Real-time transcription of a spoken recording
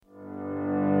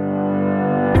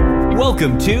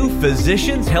Welcome to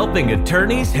Physicians Helping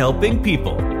Attorneys Helping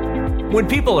People. When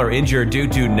people are injured due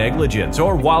to negligence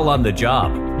or while on the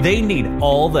job, they need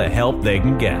all the help they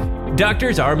can get.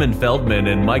 Doctors Armin Feldman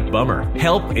and Mike Bummer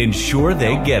help ensure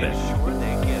they get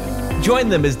it. Join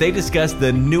them as they discuss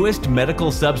the newest medical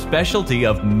subspecialty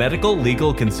of medical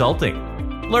legal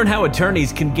consulting. Learn how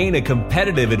attorneys can gain a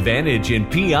competitive advantage in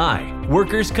PI,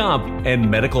 workers' comp, and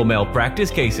medical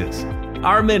malpractice cases.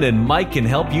 Armin and Mike can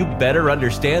help you better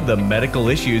understand the medical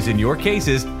issues in your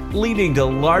cases, leading to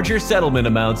larger settlement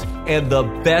amounts and the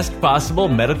best possible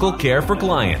medical care for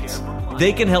clients.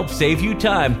 They can help save you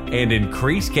time and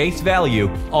increase case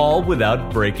value, all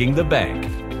without breaking the bank.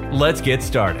 Let's get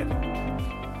started.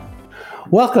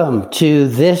 Welcome to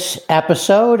this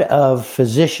episode of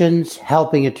Physicians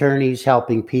Helping Attorneys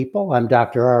Helping People. I'm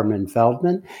Dr. Armin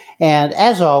Feldman, and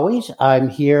as always, I'm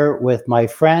here with my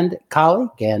friend,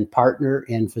 colleague, and partner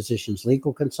in Physicians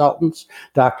Legal Consultants,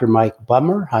 Dr. Mike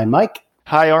Bummer. Hi, Mike.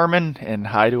 Hi, Armin, and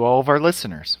hi to all of our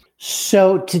listeners.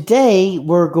 So today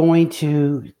we're going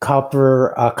to cover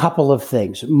a couple of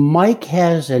things. Mike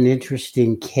has an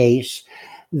interesting case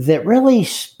that really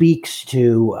speaks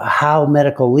to how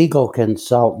medical legal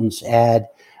consultants add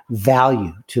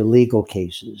value to legal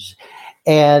cases.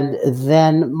 And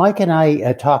then Mike and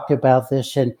I talked about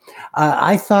this, and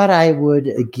I thought I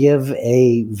would give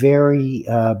a very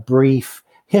brief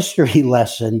history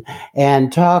lesson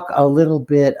and talk a little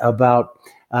bit about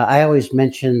I always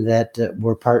mention that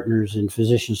we're partners in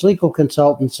Physicians Legal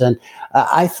Consultants, and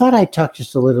I thought I'd talk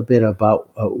just a little bit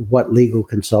about what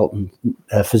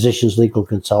Physicians Legal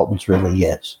Consultants really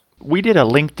is. We did a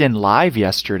LinkedIn Live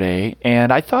yesterday,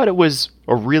 and I thought it was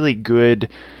a really good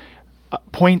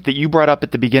point that you brought up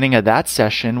at the beginning of that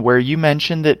session, where you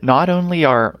mentioned that not only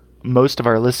are most of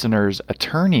our listeners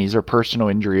attorneys or personal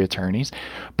injury attorneys,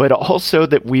 but also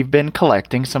that we've been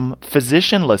collecting some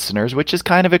physician listeners, which is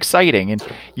kind of exciting. And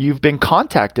you've been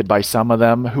contacted by some of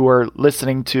them who are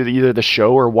listening to either the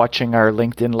show or watching our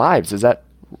LinkedIn Lives. Is that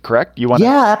correct?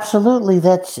 Yeah, absolutely.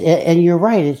 And you're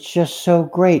right. It's just so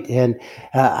great. And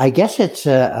I guess it's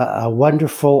a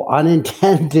wonderful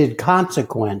unintended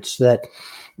consequence that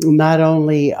not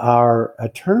only are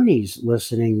attorneys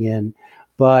listening in,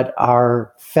 but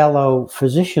our fellow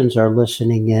physicians are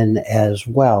listening in as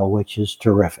well, which is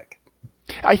terrific.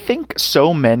 I think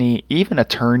so many, even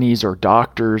attorneys or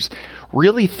doctors,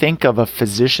 really think of a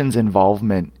physician's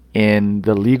involvement in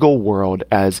the legal world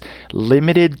as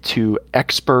limited to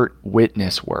expert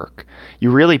witness work.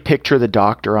 You really picture the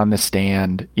doctor on the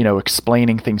stand,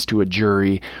 explaining things to a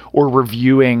jury or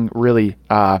reviewing really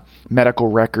medical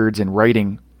records and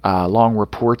writing long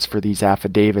reports for these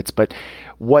affidavits. But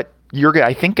what you're,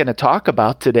 I think, going to talk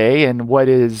about today, and what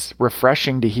is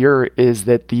refreshing to hear, is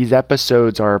that these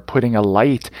episodes are putting a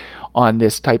light on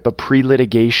this type of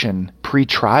pre-litigation,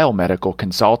 pre-trial medical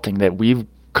consulting that we've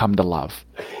come to love.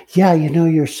 Yeah,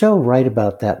 you're so right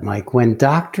about that, Mike. When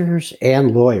doctors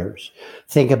and lawyers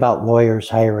think about lawyers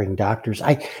hiring doctors,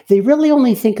 they really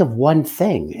only think of one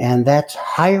thing, and that's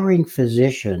hiring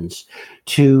physicians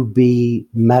to be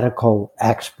medical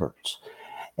experts.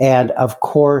 And of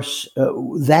course,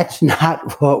 that's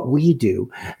not what we do.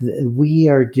 We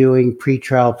are doing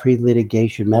pretrial,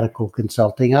 pre-litigation medical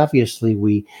consulting. Obviously,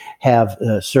 we have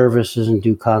services and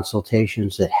do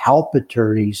consultations that help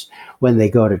attorneys when they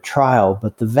go to trial.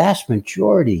 But the vast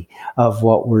majority of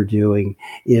what we're doing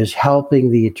is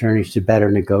helping the attorneys to better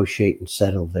negotiate and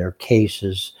settle their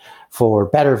cases for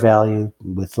better value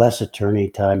with less attorney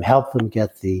time, help them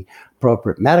get the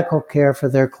appropriate medical care for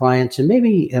their clients, and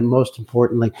maybe, and most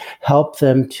importantly, help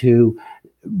them to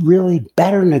really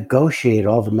better negotiate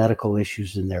all the medical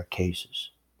issues in their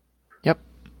cases. Yep.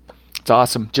 It's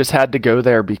awesome. Just had to go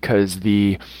there because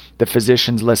the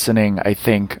physicians listening, I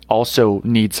think, also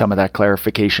need some of that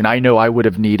clarification. I know I would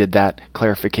have needed that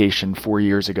clarification 4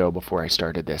 years ago before I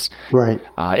started this. Right.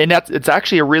 And it's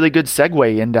actually a really good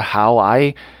segue into how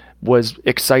I was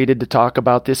excited to talk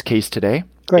about this case today.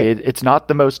 Great. It's not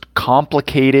the most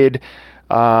complicated,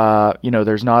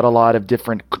 there's not a lot of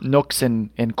different nooks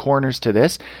and corners to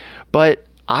this, but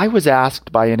I was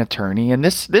asked by an attorney, and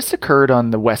this occurred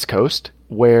on the West Coast,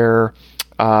 where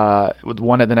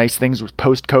one of the nice things was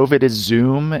post-COVID is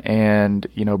Zoom and,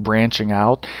 branching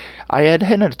out. I had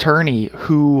an attorney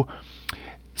who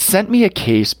sent me a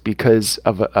case because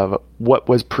of what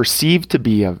was perceived to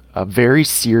be a very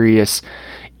serious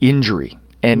injury.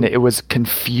 And it was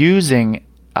confusing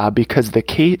because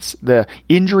the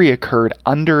injury occurred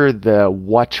under the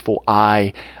watchful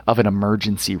eye of an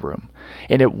emergency room.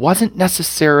 And it wasn't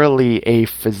necessarily a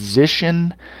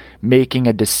physician making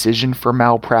a decision for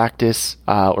malpractice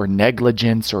or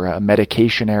negligence or a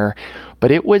medication error,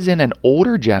 but it was in an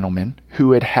older gentleman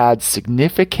who had had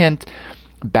significant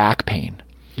back pain.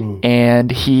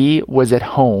 And he was at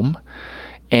home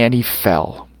and he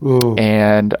fell.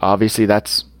 And obviously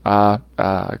that's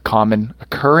a common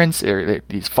occurrence.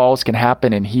 These falls can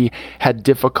happen, and he had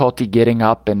difficulty getting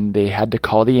up, and they had to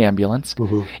call the ambulance.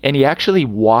 And he actually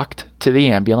walked to the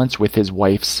ambulance with his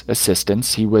wife's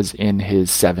assistance. He was in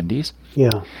his 70s.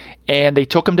 Yeah. And they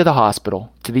took him to the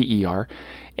hospital, to the ER,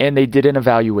 and they did an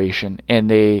evaluation,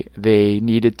 and they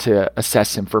needed to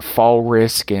assess him for fall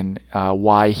risk and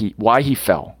why he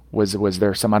fell. Was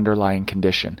there some underlying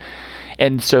condition?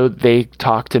 And so they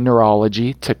talked to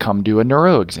neurology to come do a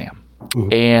neuro exam.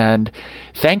 And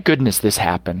thank goodness this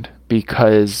happened,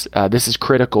 because this is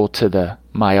critical to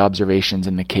my observations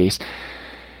in the case.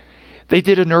 They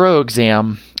did a neuro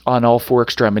exam on all four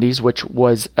extremities, which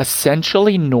was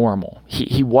essentially normal.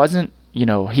 He wasn't, he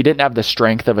didn't have the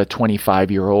strength of a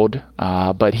 25-year-old,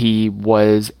 but he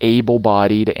was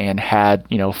able-bodied and had,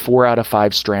 4 out of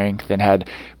 5 strength and had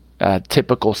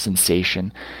typical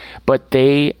sensation. But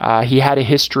he had a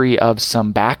history of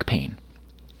some back pain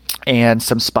and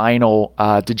some spinal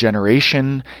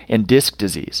degeneration and disc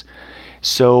disease.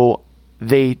 So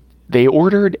they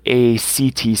ordered a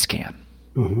CT scan.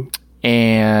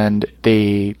 And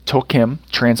they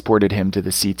transported him to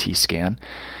the CT scan,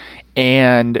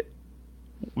 and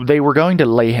they were going to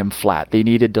lay him flat. They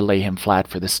needed to lay him flat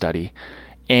for the study.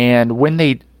 And when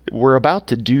they were about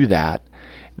to do that,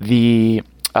 the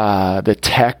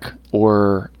tech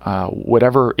or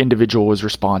whatever individual was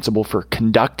responsible for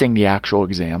conducting the actual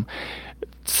exam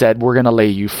said, "We're going to lay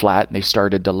you flat," and they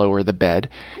started to lower the bed.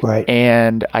 Right.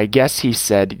 And I guess he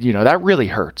said, "That really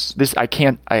hurts. I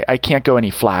can't go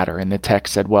any flatter." And the tech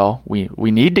said, "Well,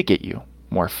 we need to get you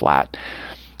more flat."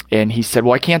 And he said,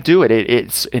 "Well, I can't do it.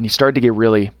 And he started to get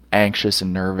really anxious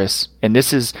and nervous. And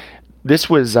this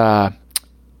was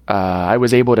I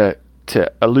was able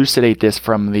to elucidate this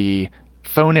from the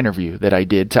phone interview that I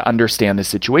did to understand the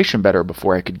situation better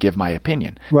before I could give my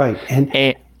opinion. Right.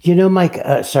 And Mike,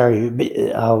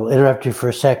 sorry, I'll interrupt you for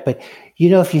a sec, but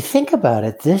if you think about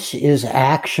it, this is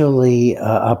actually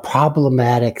a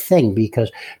problematic thing,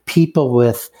 because people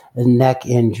with neck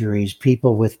injuries,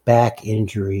 people with back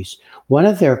injuries, one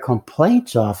of their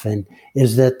complaints often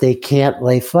is that they can't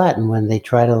lay flat. And when they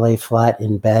try to lay flat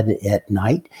in bed at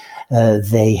night,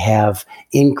 they have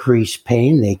increased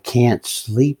pain. They can't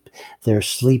sleep. They're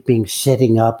sleeping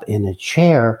sitting up in a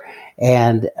chair.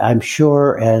 And I'm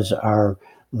sure, as our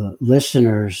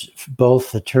listeners,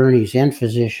 both attorneys and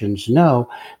physicians, know,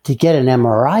 to get an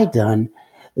MRI done,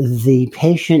 the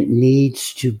patient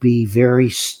needs to be very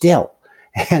still.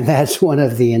 And that's one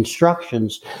of the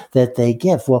instructions that they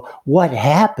give. Well, what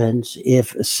happens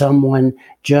if someone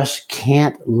just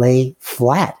can't lay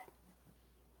flat?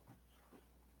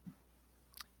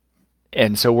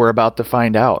 And so we're about to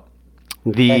find out.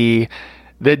 Okay.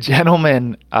 The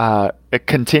gentleman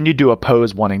continued to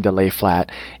oppose wanting to lay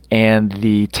flat, and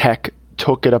the tech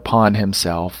took it upon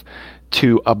himself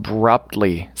to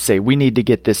abruptly say, "We need to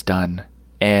get this done,"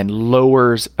 and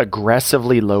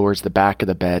aggressively lowers the back of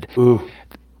the bed. Ooh.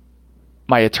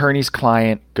 My attorney's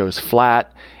client goes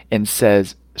flat and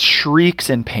shrieks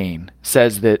in pain,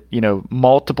 says that,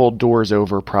 multiple doors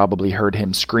over probably heard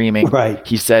him screaming. Right.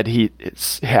 He said he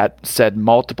had said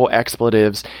multiple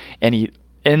expletives, and he,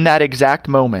 in that exact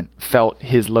moment, felt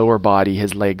his lower body,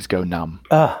 his legs go numb.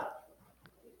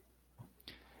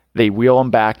 They wheel him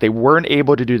back. They weren't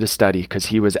able to do the study because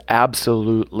he was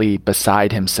absolutely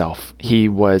beside himself. He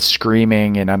was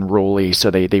screaming and unruly,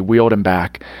 so they wheeled him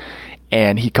back.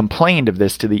 And he complained of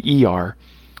this to the ER,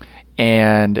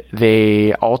 and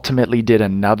they ultimately did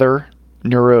another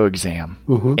neuro exam,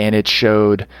 and it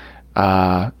showed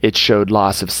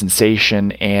loss of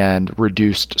sensation and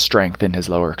reduced strength in his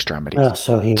lower extremities.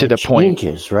 So he to the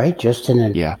changes, point, right? Just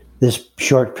in this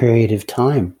short period of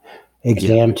time,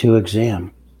 exam to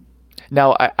exam.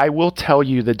 Now, I will tell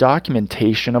you, the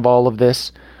documentation of all of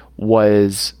this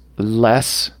was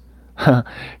less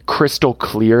crystal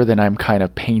clear than I'm kind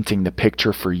of painting the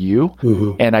picture for you.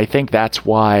 And I think that's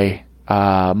why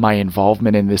my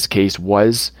involvement in this case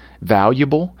was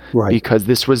valuable, because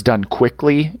this was done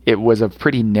quickly. It was a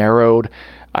pretty narrowed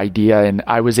idea, and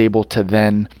I was able to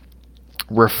then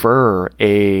refer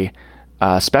a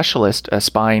specialist, a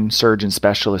spine surgeon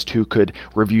specialist, who could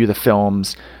review the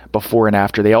films before and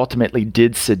after. They ultimately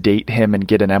did sedate him and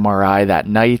get an MRI that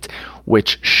night,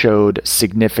 which showed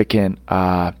significant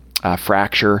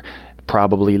fracture,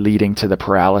 probably leading to the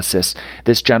paralysis.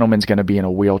 This gentleman's going to be in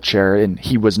a wheelchair, and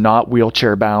he was not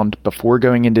wheelchair bound before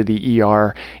going into the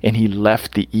ER, and he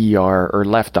left the ER or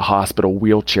left the hospital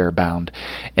wheelchair bound.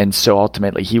 And so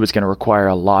ultimately he was going to require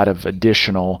a lot of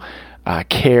additional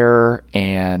care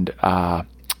and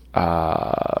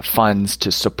funds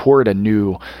to support a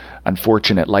new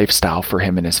unfortunate lifestyle for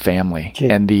him and his family.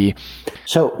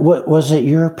 So what was it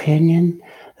your opinion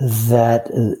that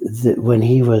when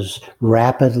he was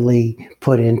rapidly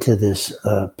put into this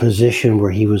position where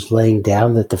he was laying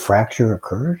down that the fracture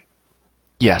occurred?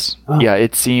 Yes. Oh. Yeah,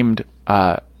 it seemed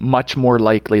much more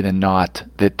likely than not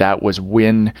that was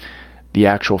when the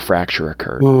actual fracture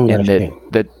occurred. And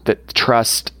that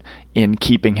trust in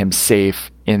keeping him safe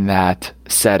in that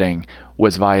setting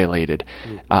was violated.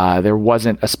 There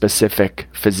wasn't a specific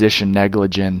physician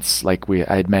negligence like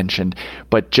I had mentioned,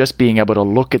 but just being able to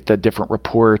look at the different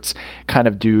reports, kind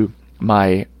of do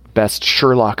my best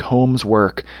Sherlock Holmes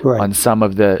work on some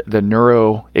of the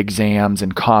neuro exams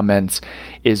and comments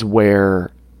is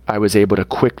where I was able to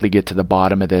quickly get to the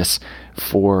bottom of this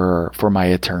for my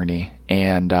attorney.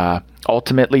 And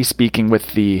ultimately, speaking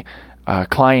with the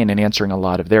client and answering a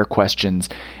lot of their questions,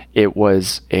 it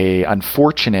was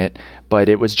unfortunate, but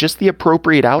it was just the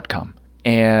appropriate outcome.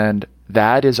 And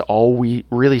that is all we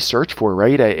really search for,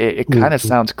 right? It kind of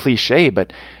sounds cliche,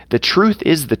 but the truth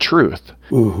is the truth.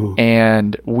 Mm-hmm.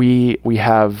 And we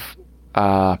have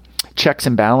checks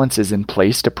and balances in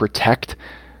place to protect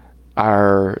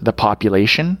the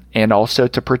population and also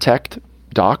to protect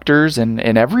doctors and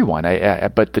everyone.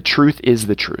 But the truth is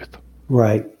the truth.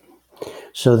 Right.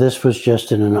 So this was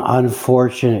just an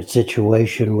unfortunate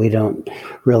situation. We don't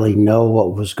really know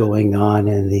what was going on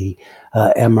in the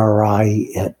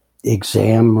MRI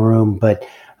exam room, but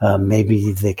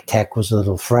maybe the tech was a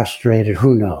little frustrated.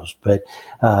 Who knows? But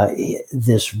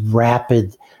this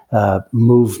rapid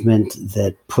movement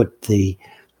that put the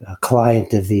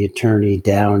client of the attorney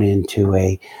down into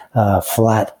a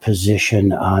flat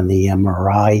position on the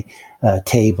MRI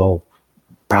table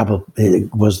probably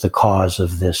was the cause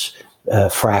of this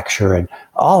fracture and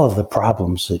all of the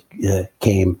problems that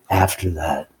came after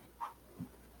that.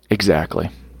 Exactly.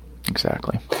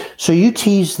 So you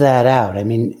teased that out. I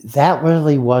mean, that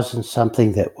really wasn't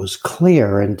something that was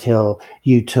clear until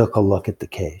you took a look at the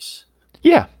case.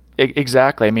 Yeah,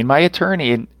 exactly. I mean, my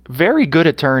attorney, very good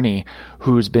attorney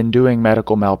who's been doing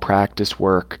medical malpractice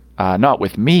work, not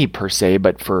with me per se,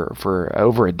 but for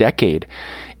over a decade.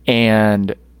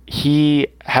 And he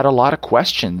had a lot of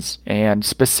questions and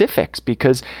specifics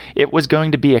because it was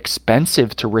going to be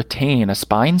expensive to retain a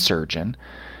spine surgeon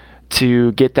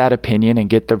to get that opinion and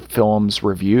get the films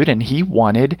reviewed. And he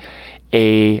wanted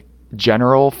a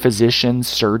general physician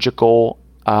surgical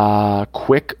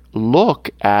quick look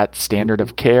at standard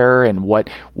of care and what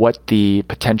the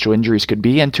potential injuries could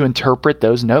be and to interpret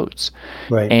those notes.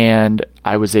 Right. And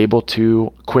I was able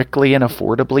to quickly and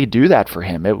affordably do that for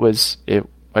him.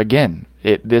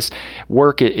 This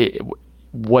work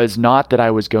was not that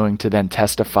I was going to then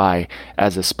testify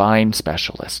as a spine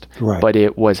specialist, but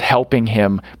it was helping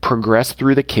him progress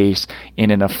through the case in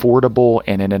an affordable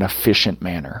and in an efficient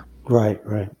manner. Right.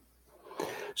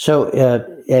 So,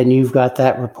 and you've got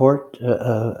that report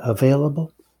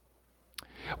available?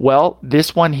 Well,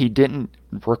 this one, he didn't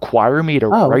require me to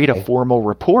write a formal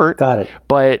report. Got it.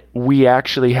 But we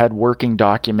actually had working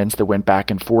documents that went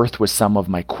back and forth with some of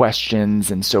my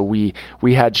questions. And so we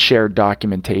had shared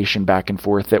documentation back and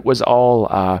forth that was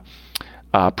all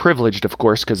privileged, of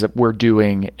course, because we're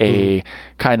doing a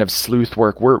kind of sleuth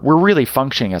work. We're really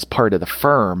functioning as part of the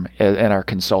firm in our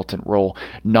consultant role,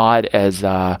 not as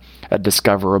a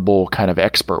discoverable kind of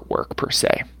expert work per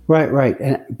se. Right.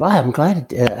 And Bob, I'm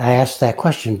glad I asked that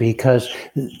question because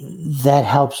that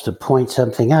helps to point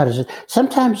something out.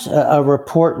 Sometimes a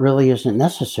report really isn't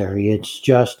necessary. It's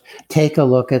just take a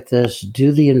look at this,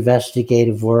 do the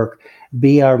investigative work,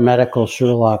 be our medical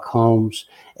Sherlock Holmes,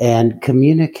 and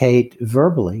communicate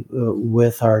verbally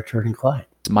with our attorney client.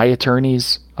 My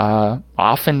attorneys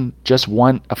often just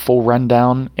want a full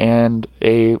rundown and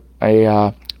a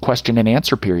question and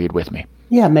answer period with me.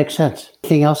 Yeah, makes sense.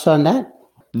 Anything else on that?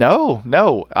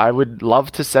 No. I would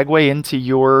love to segue into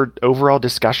your overall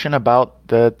discussion about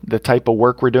the type of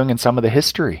work we're doing and some of the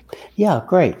history. Yeah,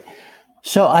 great.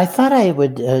 So I thought I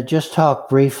would just talk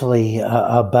briefly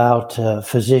about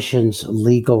physicians,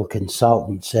 legal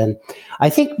consultants. And I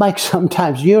think, Mike,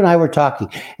 sometimes you and I were talking,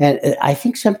 and I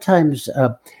think sometimes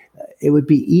it would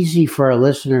be easy for our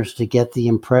listeners to get the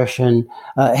impression,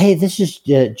 hey, this is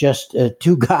just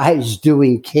two guys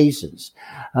doing cases.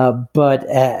 But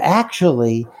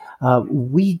actually,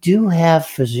 we do have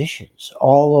physicians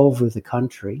all over the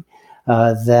country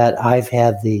that I've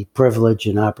had the privilege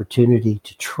and opportunity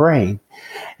to train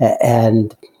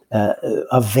and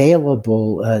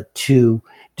available to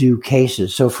do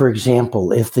cases. So, for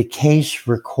example, if the case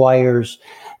requires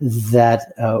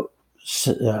that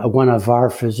one of our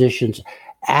physicians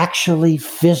actually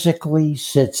physically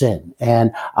sits in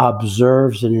and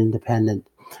observes an independent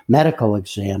medical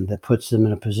exam that puts them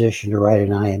in a position to write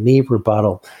an IME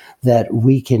rebuttal, that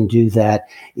we can do that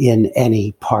in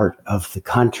any part of the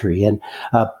country. And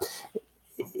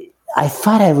I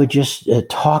thought I would just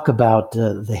talk about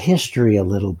the history a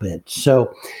little bit.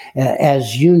 So,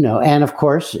 as you know, and of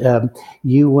course,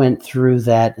 you went through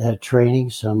that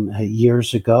training some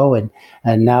years ago,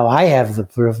 and now I have the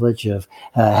privilege of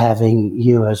having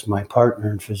you as my partner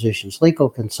in Physicians Legal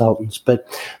Consultants. But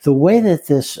the way that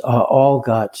this all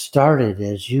got started,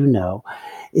 as you know,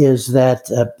 is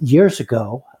that years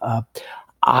ago,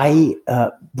 I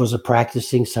was a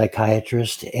practicing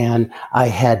psychiatrist, and I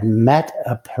had met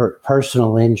a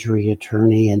personal injury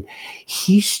attorney, and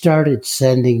he started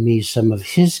sending me some of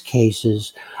his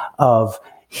cases of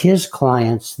his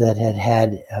clients that had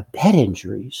had head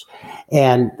injuries.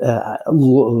 And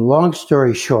long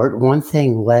story short, one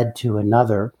thing led to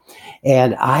another,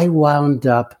 and I wound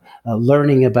up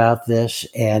learning about this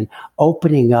and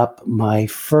opening up my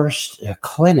first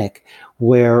clinic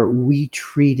where we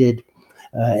treated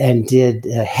and did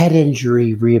head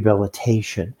injury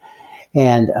rehabilitation,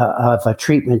 and of a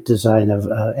treatment design of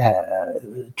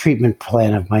treatment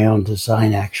plan of my own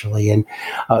design, actually. And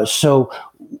so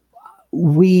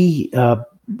we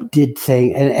did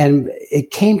things, and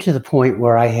it came to the point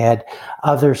where I had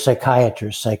other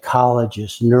psychiatrists,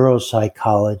 psychologists,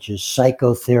 neuropsychologists,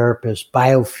 psychotherapists,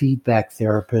 biofeedback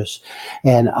therapists,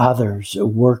 and others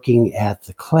working at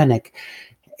the clinic.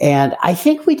 And I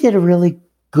think we did a really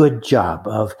good job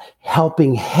of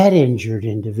helping head injured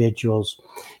individuals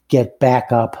get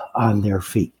back up on their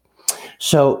feet.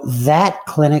 So that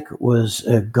clinic was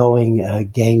going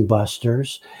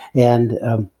gangbusters.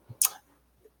 And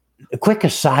a quick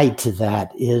aside to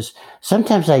that is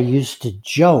sometimes I used to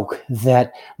joke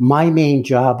that my main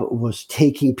job was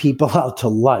taking people out to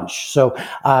lunch. So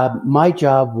my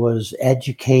job was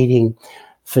educating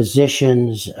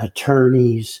physicians,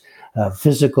 attorneys,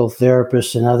 physical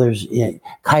therapists, and others,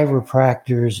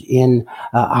 chiropractors in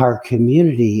our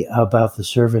community about the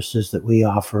services that we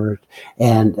offered.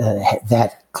 And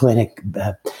that clinic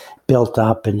built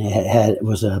up and it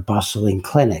was a bustling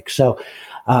clinic. So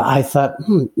I thought,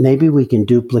 maybe we can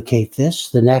duplicate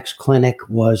this. The next clinic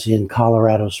was in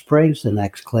Colorado Springs. The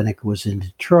next clinic was in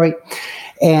Detroit.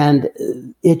 And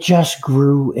it just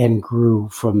grew and grew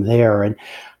from there. And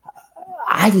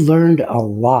I learned a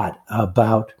lot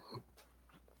about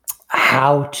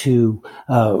how to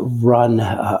run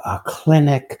a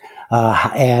clinic,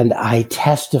 and I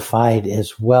testified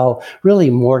as well, really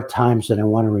more times than I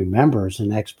want to remember as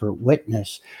an expert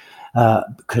witness,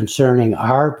 concerning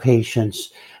our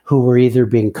patients who were either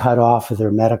being cut off of their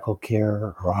medical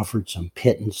care or offered some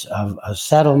pittance of a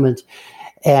settlement,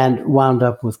 and wound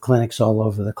up with clinics all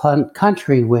over the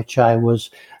country, which I was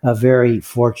very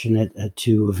fortunate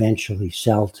to eventually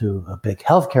sell to a big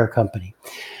healthcare company.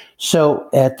 So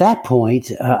at that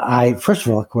point, first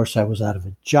of all, of course, I was out of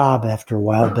a job after a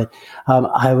while, but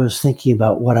I was thinking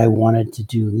about what I wanted to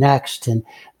do next. And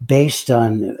based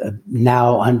on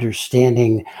now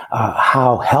understanding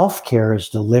how healthcare is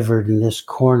delivered in this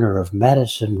corner of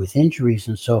medicine with injuries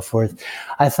and so forth,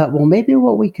 I thought, well, maybe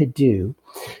what we could do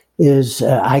is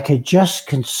I could just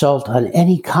consult on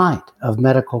any kind of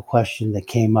medical question that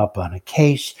came up on a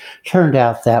case. Turned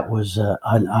out that was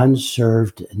an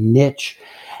unserved niche.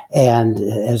 And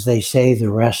as they say, the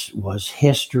rest was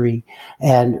history,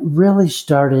 and really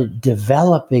started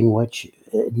developing what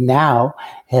now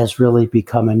has really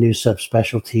become a new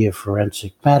subspecialty of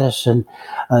forensic medicine,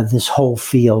 this whole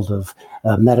field of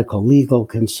medical legal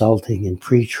consulting and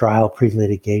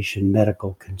pre-litigation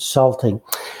medical consulting.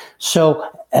 So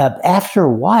after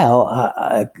a while,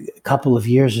 a couple of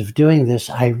years of doing this,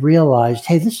 I realized,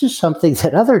 hey, this is something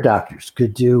that other doctors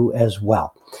could do as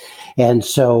well. And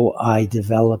so I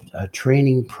developed a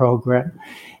training program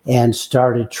and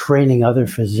started training other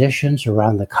physicians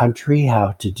around the country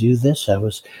how to do this. I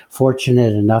was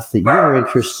fortunate enough that you were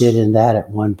interested in that at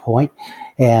one point,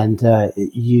 and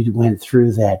you went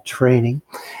through that training.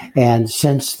 And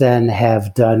since then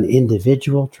have done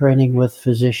individual training with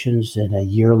physicians in a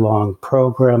year-long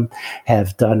program,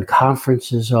 have done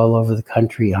conferences all over the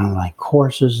country, online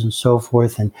courses and so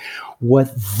forth. And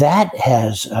what that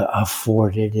has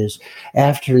afforded is,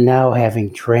 after now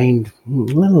having trained a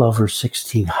little over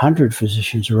 1,600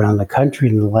 physicians around the country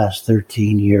in the last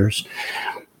 13 years,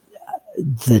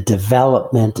 the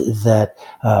development that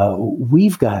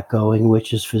we've got going,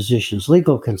 which is physicians,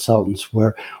 legal consultants,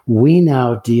 where we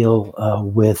now deal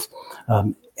with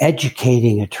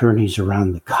educating attorneys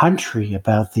around the country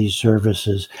about these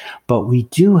services, but we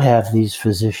do have these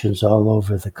physicians all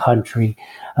over the country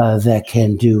that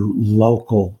can do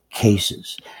local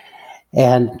cases.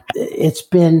 And it's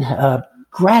been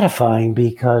gratifying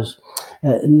because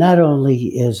not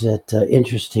only is it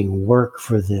interesting work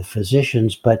for the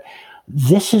physicians, but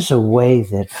this is a way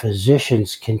that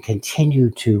physicians can continue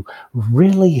to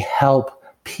really help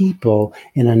people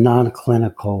in a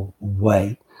non-clinical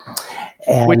way.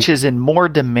 Which is in more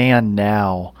demand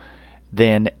now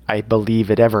than I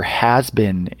believe it ever has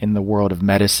been in the world of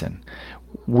medicine.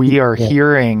 We are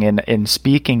hearing and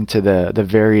speaking to the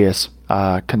various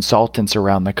consultants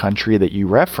around the country that you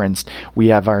referenced. We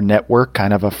have our network,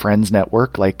 kind of a friends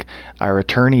network, like our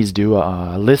attorneys do,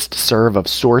 a listserv of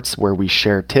sorts where we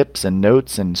share tips and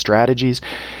notes and strategies.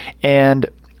 And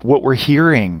what we're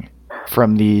hearing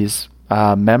from these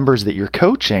members that you're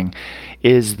coaching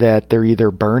is that they're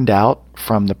either burned out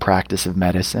from the practice of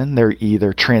medicine, they're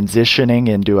either transitioning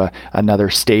into another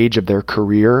stage of their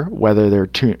career, whether they're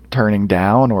turning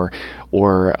down or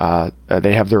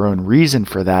they have their own reason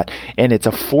for that, and it's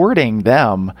affording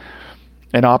them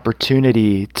an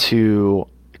opportunity to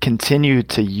continue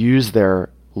to use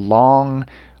their long,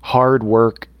 hard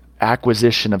work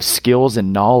acquisition of skills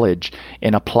and knowledge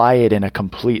and apply it in a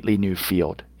completely new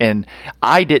field. And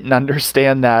I didn't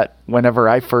understand that whenever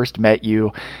I first met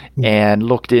you and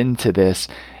looked into this.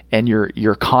 And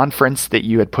your conference that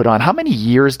you had put on, how many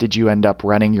years did you end up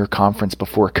running your conference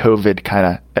before COVID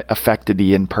kind of affected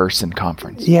the in-person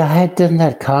conference? Yeah, I had done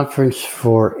that conference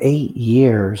for 8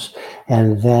 years.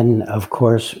 And then, of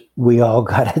course, we all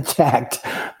got attacked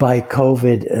by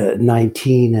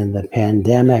COVID-19 and the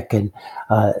pandemic, and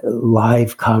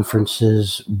live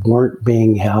conferences weren't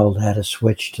being held, had to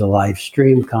switch to live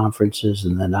stream conferences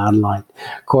and then online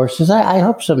courses. I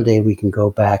hope someday we can go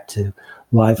back to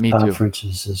live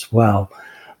conferences as well.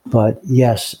 But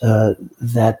yes,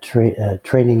 that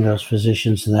training those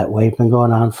physicians in that way has been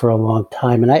going on for a long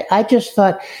time. And I just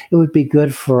thought it would be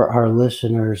good for our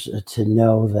listeners to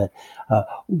know that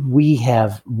we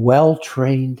have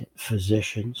well-trained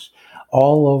physicians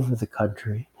all over the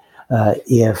country.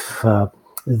 If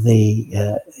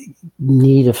they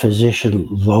need a physician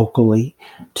locally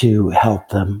to help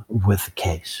them with the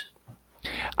case.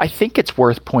 I think it's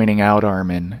worth pointing out,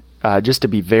 Armin, just to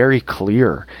be very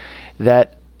clear,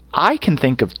 that I can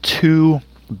think of two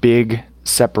big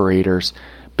separators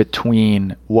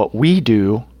between what we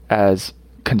do as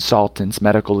consultants,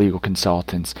 medical legal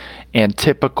consultants, and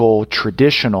typical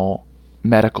traditional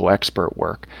medical expert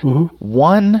work. Mm-hmm.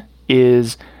 One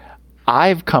is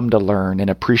I've come to learn and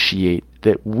appreciate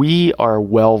that we are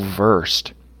well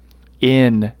versed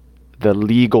in the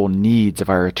legal needs of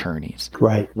our attorneys.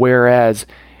 Right. Whereas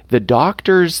the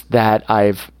doctors that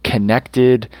I've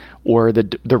connected or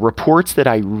the reports that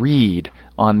I read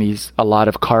on a lot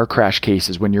of car crash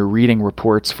cases, when you're reading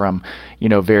reports from,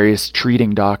 various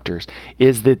treating doctors,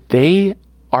 is that they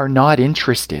are not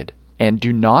interested and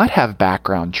do not have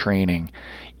background training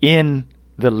in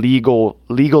the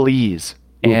legalese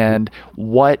and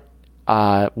what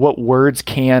words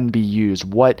can be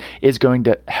used, what is going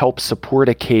to help support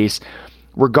a case,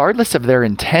 regardless of their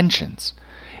intentions.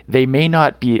 They may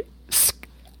not be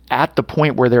at the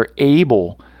point where they're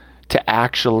able to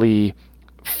actually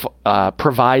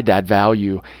provide that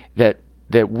value that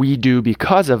we do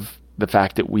because of the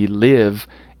fact that we live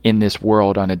in this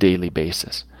world on a daily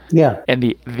basis. Yeah.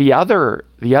 And the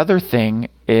other thing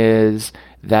is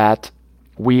that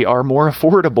we are more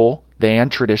affordable than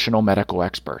traditional medical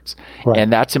experts. Right.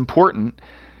 And that's important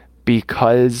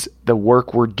because the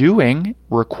work we're doing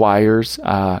requires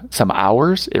some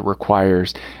hours. It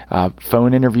requires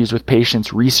phone interviews with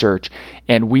patients, research.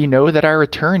 And we know that our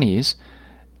attorneys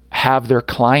have their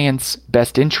clients'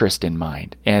 best interest in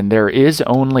mind. And there is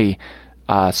only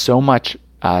so much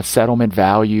settlement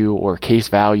value or case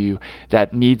value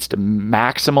that needs to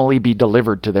maximally be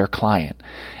delivered to their client.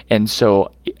 And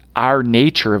so our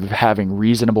nature of having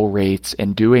reasonable rates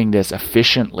and doing this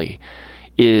efficiently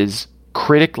is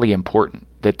critically important,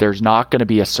 that there's not going to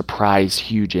be a surprise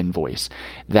huge invoice,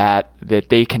 that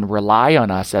they can rely on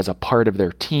us as a part of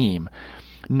their team,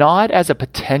 not as a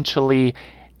potentially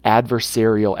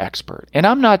adversarial expert. And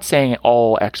I'm not saying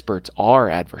all experts are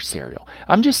adversarial.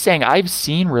 I'm just saying I've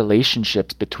seen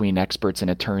relationships between experts and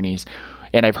attorneys,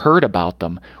 and I've heard about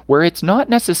them, where it's not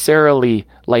necessarily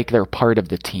like they're part of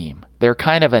the team. They're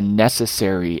kind of a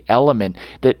necessary element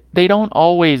that they don't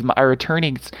always, our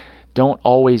attorneys don't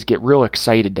always get real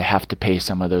excited to have to pay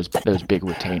some of those big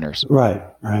retainers. Right.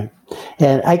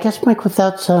 And I guess, Mike,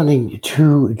 without sounding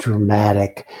too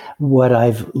dramatic, what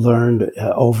I've learned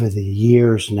over the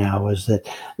years now is that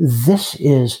this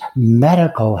is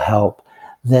medical help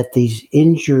that these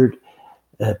injured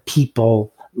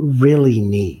people really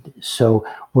need. So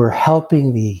we're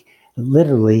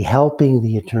literally helping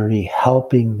the attorney,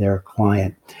 helping their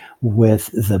client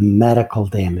with the medical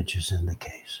damages in the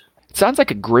case. It sounds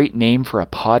like a great name for a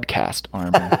podcast,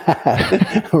 Armin.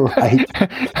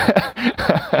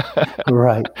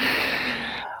 Right.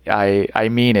 I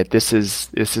mean it. This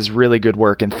is really good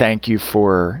work, and thank you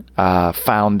for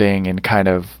founding and kind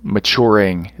of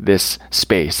maturing this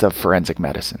space of forensic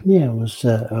medicine. Yeah, it was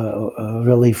a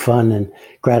really fun and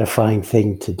gratifying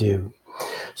thing to do.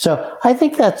 So I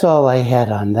think that's all I had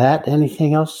on that.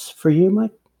 Anything else for you, Mike?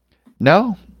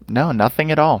 No, nothing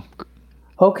at all.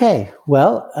 Okay.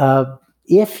 Well,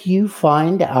 if you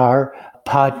find our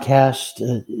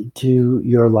podcast to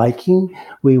your liking,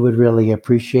 we would really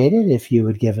appreciate it if you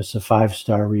would give us a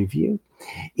 5-star review.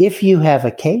 If you have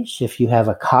a case, if you have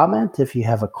a comment, if you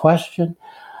have a question,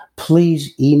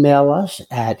 please email us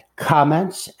at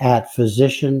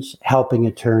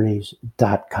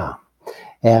comments@physicianshelpingattorneys.com.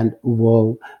 And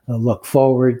we'll look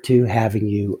forward to having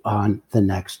you on the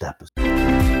next episode.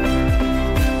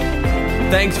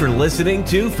 Thanks for listening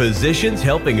to Physicians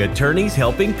Helping Attorneys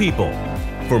Helping People.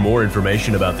 For more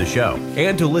information about the show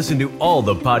and to listen to all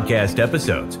the podcast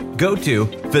episodes, go to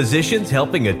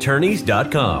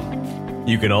physicianshelpingattorneys.com.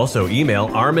 You can also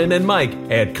email Armin and Mike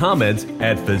at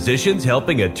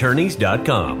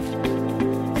comments@physicianshelpingattorneys.com.